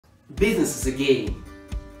Business is a game.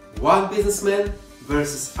 One businessman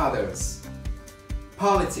versus others.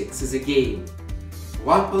 Politics is a game.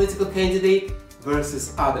 One political candidate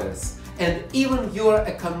versus others. And even your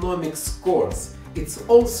economics course, it's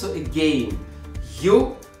also a game.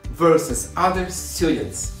 You versus other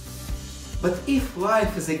students. But if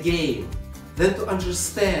life is a game, then to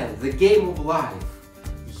understand the game of life,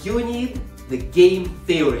 you need the game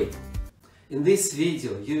theory. In this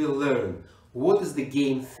video, you will learn what is the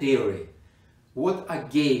game theory, what are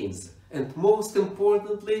games, and most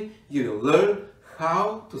importantly, you will learn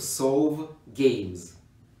how to solve games.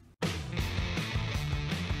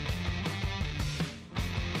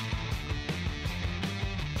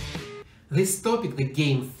 This topic, the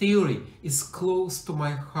game theory, is close to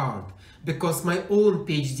my heart because my own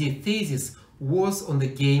PhD thesis was on the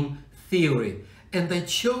game theory, and I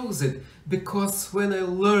chose it because when I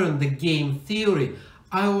learned the game theory,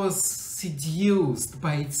 I was seduced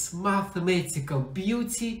by its mathematical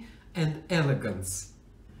beauty and elegance.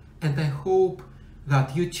 And I hope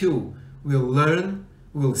that you too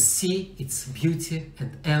will see its beauty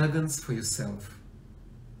and elegance for yourself.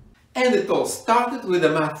 And it all started with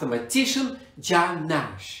the mathematician John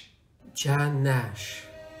Nash. John Nash,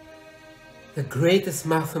 the greatest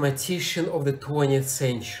mathematician of the 20th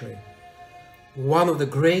century, one of the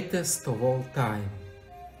greatest of all time.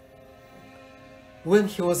 When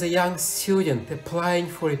he was a young student applying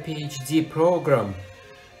for a PhD program,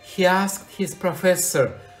 he asked his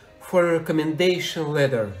professor for a recommendation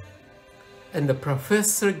letter, and the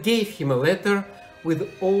professor gave him a letter with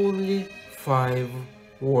only 5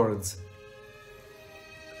 words.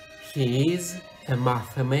 He is a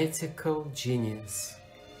mathematical genius.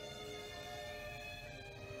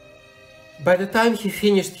 By the time he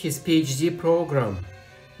finished his PhD program,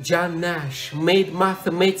 John Nash made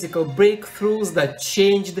mathematical breakthroughs that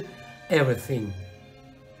changed everything.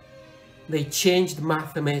 They changed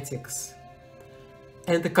mathematics,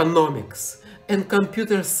 and economics, and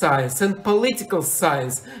computer science, and political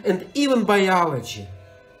science, and even biology.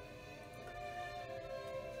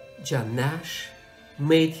 John Nash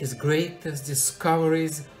made his greatest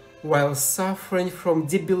discoveries while suffering from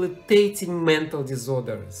debilitating mental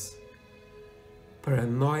disorders,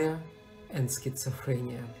 paranoia and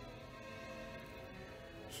schizophrenia.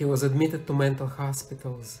 He was admitted to mental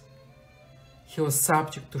hospitals. He was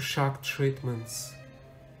subject to shock treatments.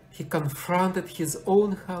 He confronted his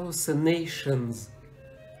own hallucinations,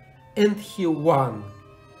 and he won.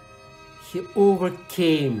 He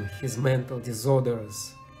overcame his mental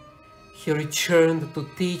disorders. He returned to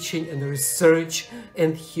teaching and research,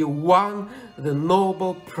 and he won the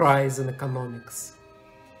Nobel Prize in Economics.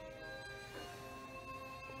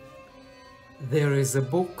 There is a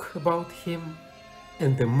book about him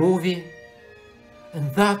and a movie,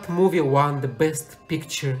 and that movie won the Best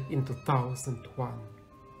Picture in 2001.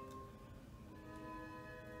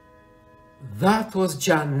 That was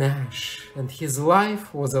John Nash, and his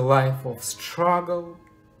life was a life of struggle,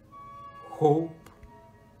 hope,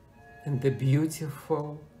 and a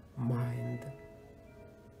beautiful mind.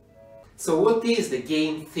 So what is the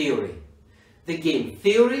game theory? The game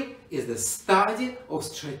theory is the study of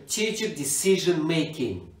strategic decision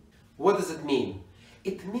making. What does it mean?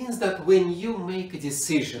 It means that when you make a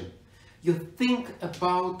decision, you think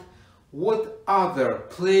about what other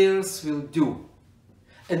players will do.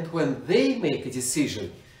 And when they make a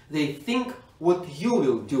decision, they think what you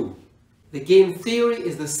will do. The game theory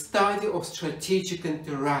is the study of strategic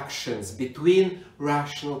interactions between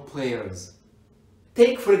rational players.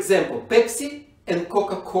 Take, for example, Pepsi and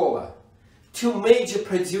Coca-Cola, two major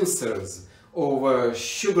producers of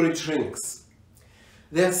sugary drinks.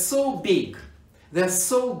 They are so big, they are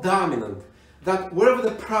so dominant, that whatever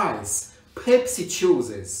the price Pepsi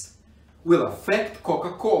chooses will affect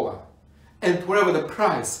Coca-Cola, and whatever the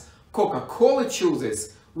price Coca-Cola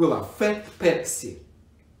chooses will affect Pepsi.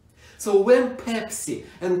 So when Pepsi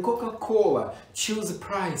and Coca-Cola choose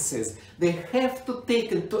prices, they have to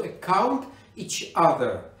take into account each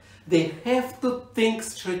other. They have to think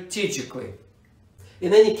strategically.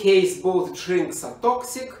 In any case, both drinks are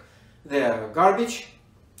toxic, they are garbage,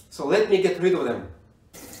 so let me get rid of them.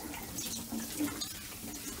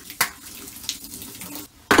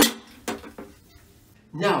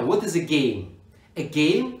 Now, what is a game? A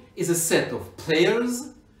game is a set of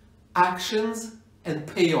players, actions, and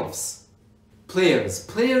payoffs.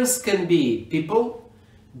 Players can be people,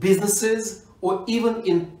 businesses, or even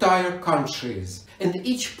entire countries. And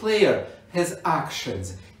each player has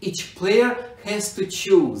actions. Each player has to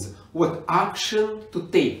choose what action to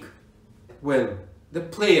take. When the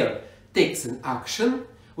player takes an action,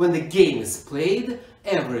 when the game is played,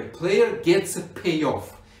 every player gets a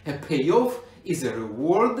payoff. A payoff is a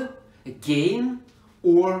reward, a gain,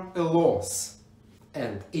 or a loss.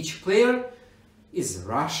 And each player is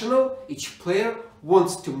rational. Each player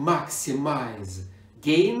wants to maximize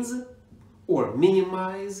gains or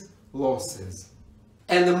minimize losses.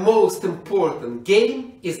 And the most important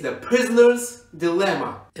game is the prisoner's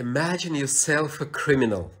dilemma. Imagine yourself a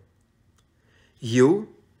criminal. You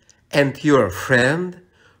and your friend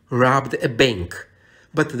robbed a bank,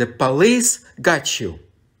 but the police got you.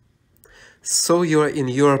 So you're in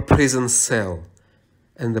your prison cell,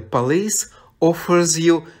 and the police offers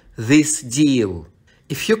you this deal.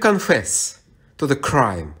 If you confess to the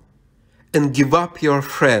crime and give up your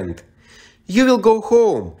friend, you will go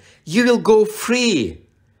home, you will go free,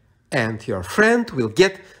 and your friend will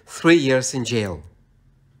get 3 years in jail.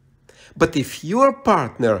 But if your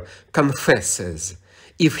partner confesses,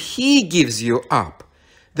 if he gives you up,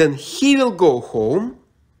 then he will go home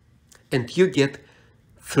and you get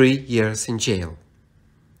 3 years in jail.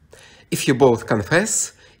 If you both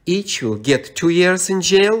confess, each will get 2 years in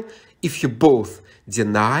jail. If you both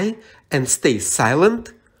deny and stay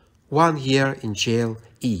silent, 1 year in jail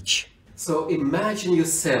each. So imagine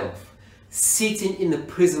yourself sitting in a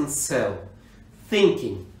prison cell,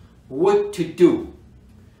 thinking what to do.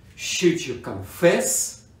 Should you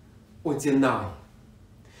confess or deny?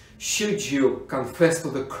 Should you confess to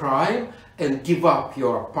the crime and give up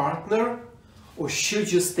your partner, or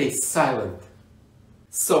should you stay silent?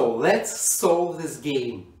 So let's solve this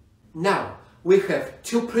game. Now we have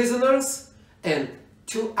 2 prisoners and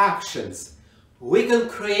 2 actions. We can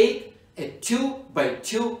create a 2 by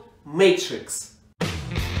 2 matrix.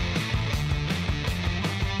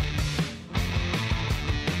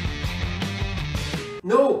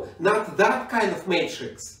 No, not that kind of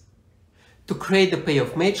matrix. To create the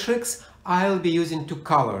payoff matrix, I'll be using 2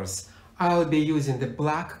 colors. I'll be using the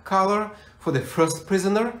black color for the first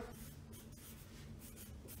prisoner,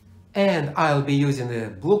 and I'll be using the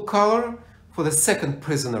blue color for the second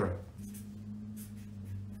prisoner.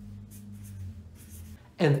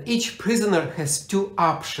 And each prisoner has 2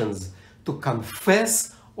 options to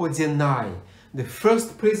confess or deny. The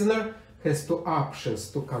first prisoner has 2 options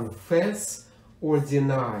to confess or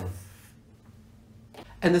deny.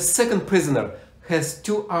 And the second prisoner has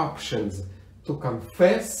 2 options to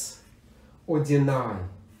confess or deny.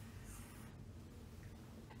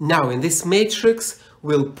 Now in this matrix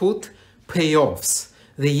we'll put payoffs,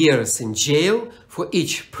 the years in jail for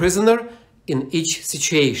each prisoner in each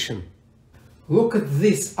situation. Look at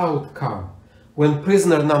this outcome when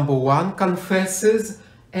prisoner number 1 confesses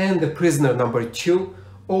and the prisoner number 2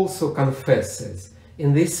 also confesses.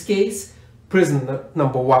 In this case, prisoner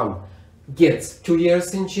number 1 gets 2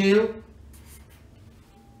 years in jail,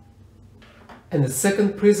 and the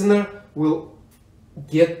second prisoner will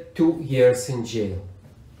get 2 years in jail.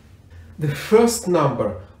 The first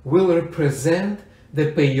number will represent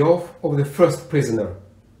the payoff of the first prisoner,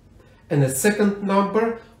 and the second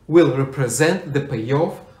number will represent the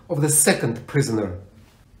payoff of the second prisoner.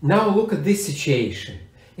 Now look at this situation.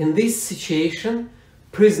 In this situation,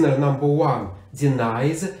 prisoner number 1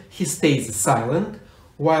 denies, he stays silent,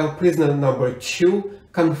 while prisoner number 2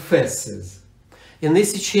 confesses. In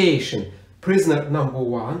this situation, prisoner number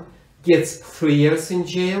 1 gets 3 years in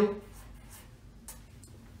jail,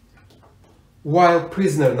 while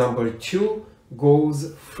prisoner number 2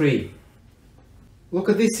 goes free. Look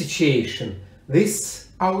at this situation. This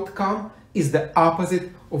outcome is the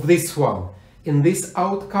opposite of this one. In this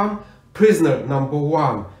outcome, prisoner number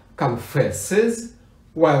 1 confesses,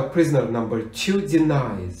 while prisoner number 2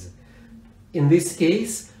 denies. In this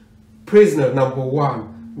case, prisoner number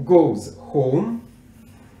 1 goes home,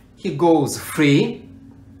 he goes free,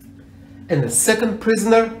 and the second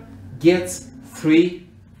prisoner gets 3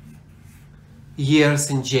 years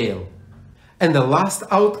in jail. And the last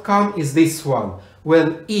outcome is this one,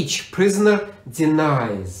 when each prisoner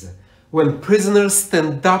denies, when prisoners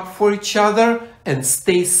stand up for each other and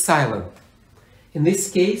stay silent. In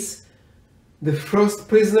this case, the first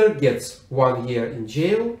prisoner gets 1 year in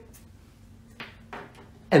jail,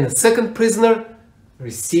 and the second prisoner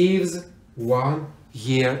receives 1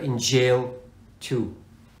 year in jail too.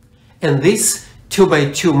 And this 2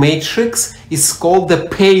 by 2 matrix is called the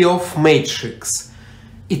payoff matrix.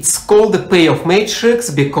 It's called the payoff matrix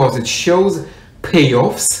because it shows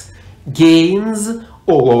payoffs, gains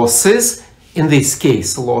or losses, in this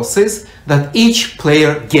case losses, that each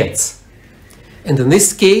player gets. And in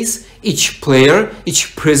this case, each player,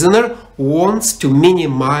 each prisoner wants to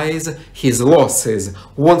minimize his losses,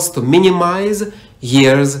 wants to minimize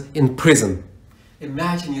years in prison.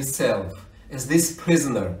 Imagine yourself as this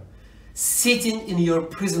prisoner, sitting in your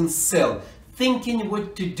prison cell, thinking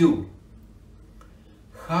what to do.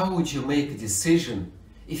 How would you make a decision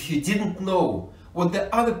if you didn't know what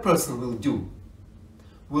the other person will do?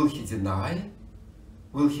 Will he deny?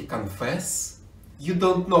 Will he confess? You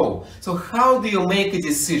don't know. So how do you make a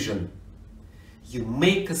decision? You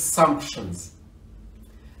make assumptions.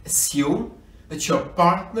 Assume that your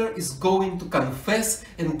partner is going to confess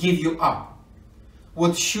and give you up.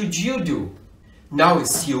 What should you do? Now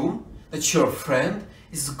assume that your friend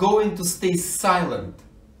is going to stay silent.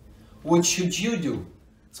 What should you do?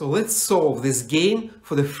 So let's solve this game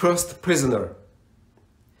for the first prisoner.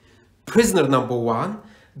 Prisoner number one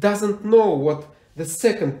doesn't know what the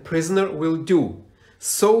second prisoner will do,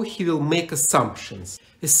 so he will make assumptions.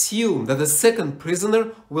 Assume that the second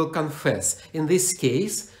prisoner will confess. In this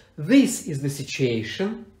case, this is the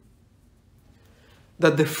situation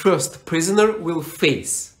that the first prisoner will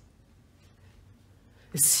face.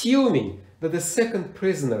 Assuming that the second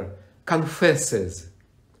prisoner confesses,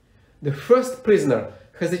 the first prisoner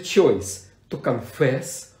has a choice to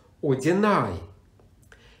confess or deny.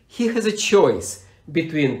 He has a choice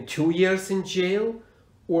between 2 years in jail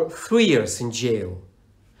or 3 years in jail.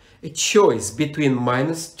 A choice between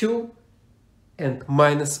 -2 and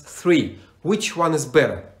 -3. Which one is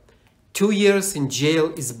better? 2 years in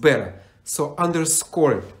jail is better, so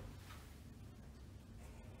underscore it.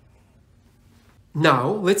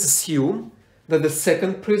 Now let's assume that the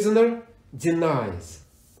second prisoner denies.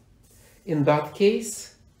 In that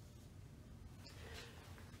case,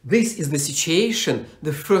 this is the situation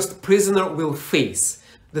the first prisoner will face.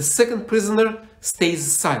 The second prisoner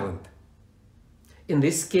stays silent. In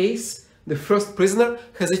this case, the first prisoner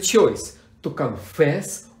has a choice to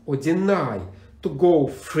confess or deny, to go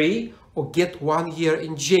free or get 1 year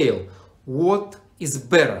in jail. What is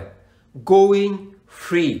better? Going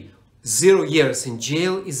free, 0 years in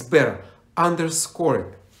jail is better. Underscore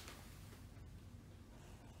it.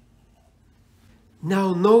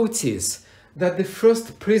 Now notice that the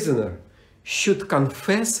first prisoner should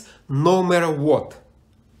confess no matter what.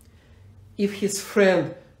 If his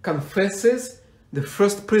friend confesses, the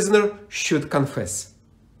first prisoner should confess.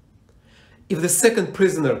 If the second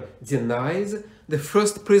prisoner denies, the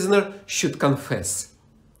first prisoner should confess.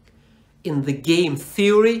 In the game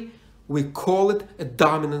theory, we call it a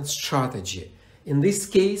dominant strategy. In this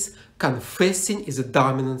case, confessing is a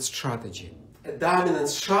dominant strategy. A dominant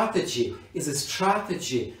strategy is a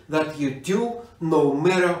strategy that you do no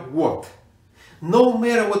matter what. No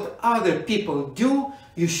matter what other people do,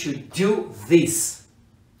 you should do this.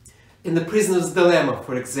 In the prisoner's dilemma,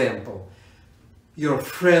 for example, your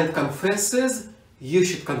friend confesses, you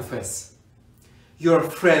should confess. Your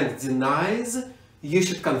friend denies, you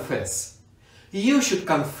should confess. You should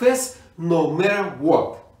confess no matter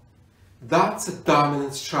what. That's a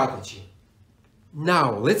dominant strategy.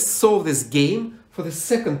 Now, let's solve this game for the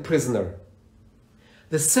second prisoner.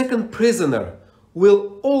 The second prisoner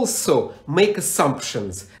will also make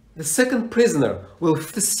assumptions. The second prisoner will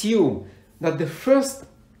assume that the first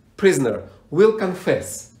prisoner will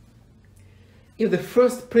confess. If the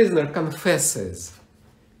first prisoner confesses,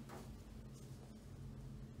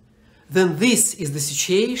 then this is the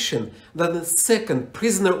situation that the second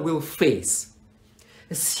prisoner will face.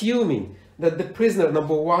 Assuming that the prisoner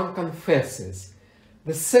number one confesses,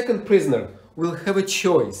 the second prisoner will have a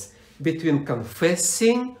choice between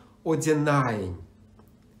confessing or denying,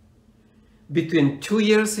 between 2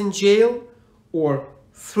 years in jail or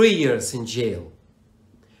 3 years in jail.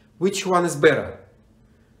 Which one is better?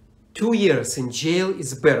 2 years in jail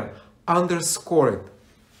is better. Underscore it.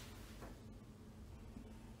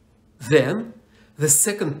 Then, the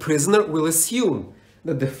second prisoner will assume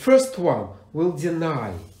that the first one will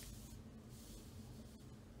deny.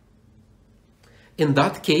 In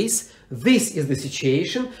that case, this is the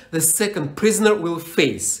situation the second prisoner will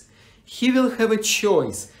face. He will have a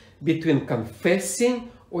choice between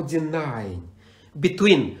confessing or denying,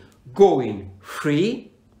 between going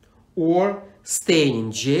free or staying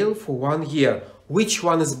in jail for 1 year. Which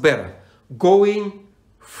one is better? Going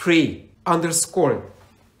free. Underscore it.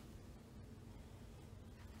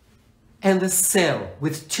 And the cell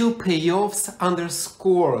with 2 payoffs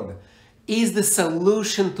underscored is the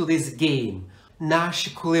solution to this game, Nash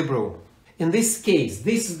equilibrium. In this case,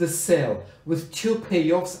 this is the cell with 2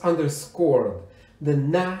 payoffs underscored, the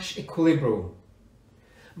Nash equilibrium.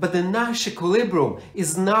 But the Nash equilibrium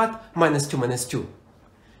is not -2, -2.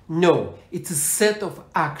 No, it's a set of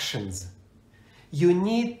actions. You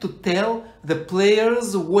need to tell the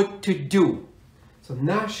players what to do. So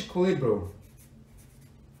Nash equilibrium.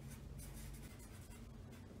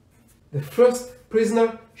 The first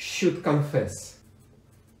prisoner should confess.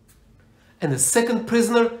 and the second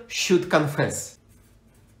prisoner should confess.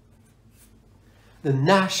 The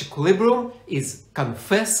Nash equilibrium is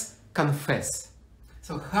confess, confess.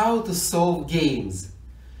 So how to solve games?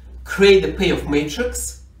 Create a payoff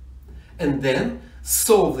matrix and then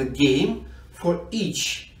solve the game for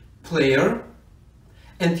each player,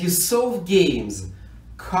 and you solve games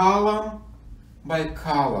column by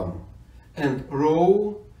column and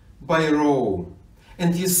row by row,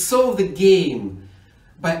 and you solve the game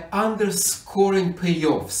by underscoring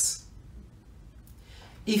payoffs.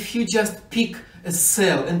 If you just pick a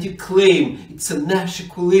cell and you claim it's a Nash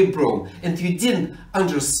equilibrium and you didn't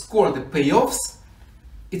underscore the payoffs,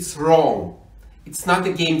 it's wrong. It's not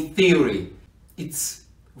a game theory. It's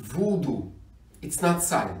voodoo. It's not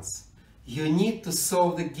science. You need to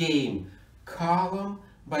solve the game column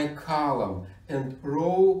by column and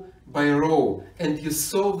row by row, and you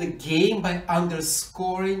solve the game by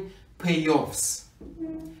underscoring payoffs.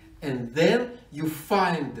 And then you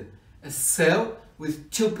find a cell with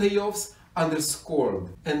two payoffs underscored,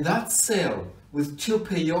 and that cell with two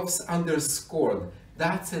payoffs underscored,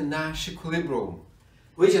 that's a Nash equilibrium.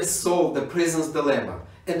 We just solved the prisoner's dilemma,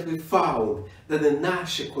 and we found that the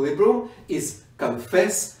Nash equilibrium is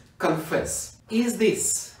confess, confess. Is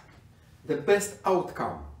this the best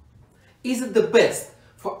outcome? Is it the best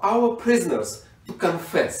for our prisoners to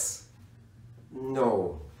confess?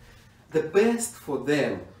 No. The best for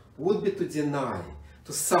them would be to deny,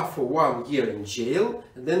 to suffer 1 year in jail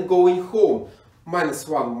and then going home.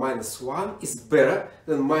 -1 is better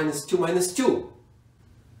than -2.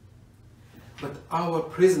 But our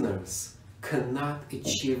prisoners cannot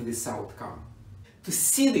achieve this outcome. To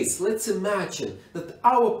see this, let's imagine that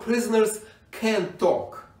our prisoners can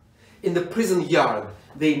talk. In the prison yard,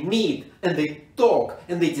 they meet and they talk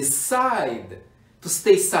and they decide to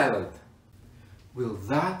stay silent. Will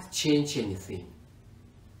that change anything?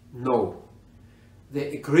 No.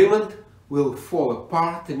 The agreement will fall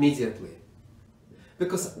apart immediately.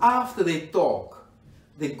 Because after they talk,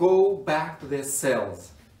 they go back to their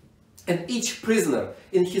cells. And each prisoner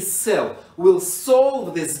in his cell will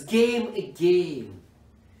solve this game again.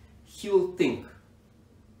 He will think,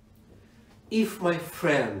 if my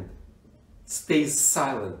friend stays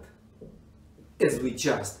silent, as we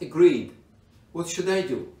just agreed, what should I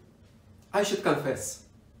do? I should confess.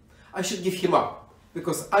 I should give him up,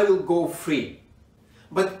 because I will go free.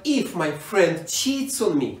 But if my friend cheats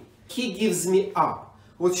on me, he gives me up,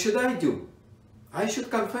 what should I do? I should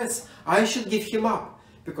confess. I should give him up,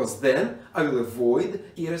 because then I will avoid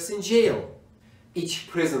years in jail. Each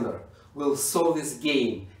prisoner will solve this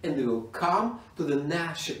game and they will come to the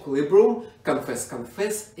Nash equilibrium, confess,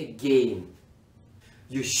 confess again.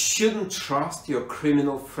 You shouldn't trust your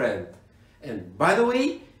criminal friend. And by the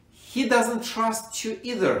way, he doesn't trust you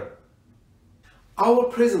either. Our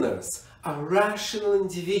prisoners are rational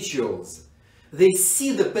individuals. They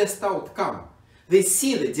see the best outcome. They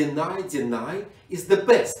see that deny is the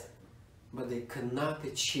best, but they cannot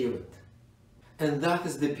achieve it. And that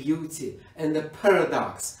is the beauty and the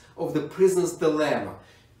paradox of the prisoner's dilemma.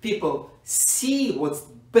 People see what's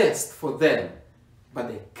best for them, but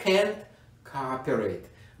they can't cooperate.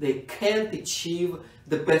 They can't achieve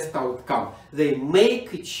the best outcome. They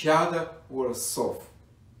make each other worse off.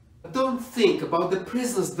 Don't think about the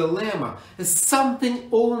prisoner's dilemma as something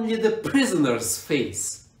only the prisoners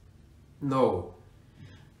face. No.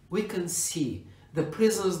 We can see the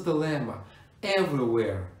prisoner's dilemma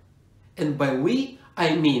everywhere. And by we,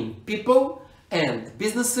 I mean people and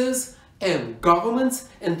businesses and governments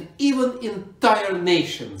and even entire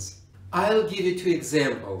nations. I'll give you two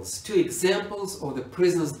examples of the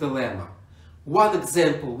prisoner's dilemma. One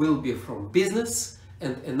example will be from business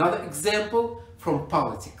and another example from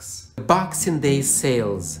politics. Boxing Day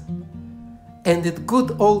sales. And at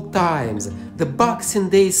good old times, the Boxing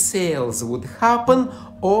Day sales would happen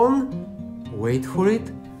on, wait for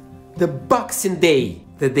it, the Boxing Day,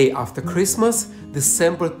 the day after Christmas,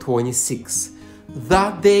 December 26.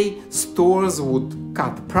 That day, stores would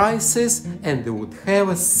cut prices and they would have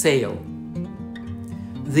a sale.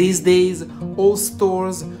 These days, all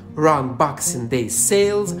stores run Boxing Day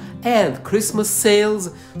sales and Christmas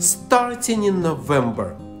sales starting in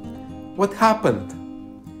November. What happened?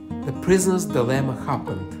 The prisoner's dilemma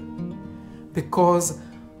happened. Because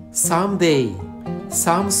someday,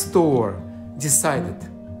 some store decided,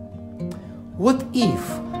 what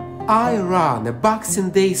if I run a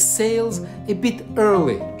Boxing Day sales a bit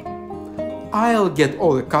early? I'll get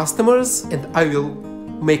all the customers and I will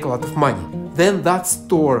make a lot of money. Then that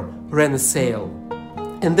store ran a sale.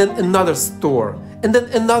 And then another store. And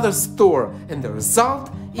then another store. And the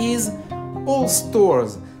result is all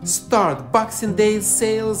stores start Boxing Day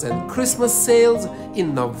sales and Christmas sales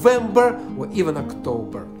in November or even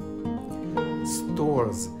October.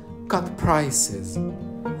 Stores cut prices,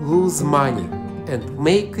 lose money, and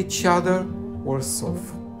make each other worse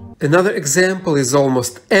off. Another example is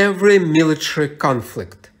almost every military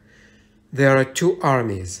conflict. There are two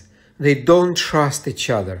armies. They don't trust each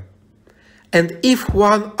other. And if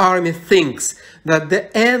one army thinks that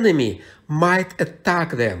the enemy might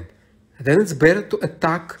attack them, then it's better to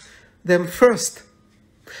attack them first.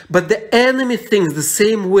 But the enemy thinks the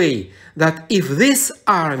same way, that if this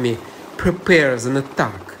army prepares an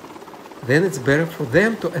attack, then it's better for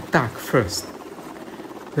them to attack first.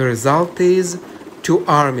 The result is two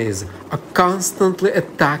armies are constantly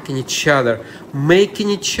attacking each other, making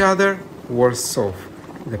each other worse off.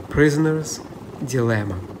 The prisoner's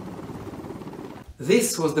dilemma.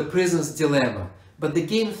 This was the prisoner's dilemma, but the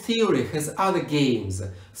game theory has other games.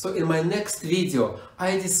 So in my next video,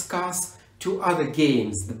 I discuss two other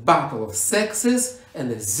games, the battle of sexes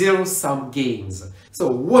and the zero-sum games. So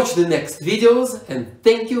watch the next videos and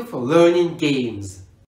thank you for learning games.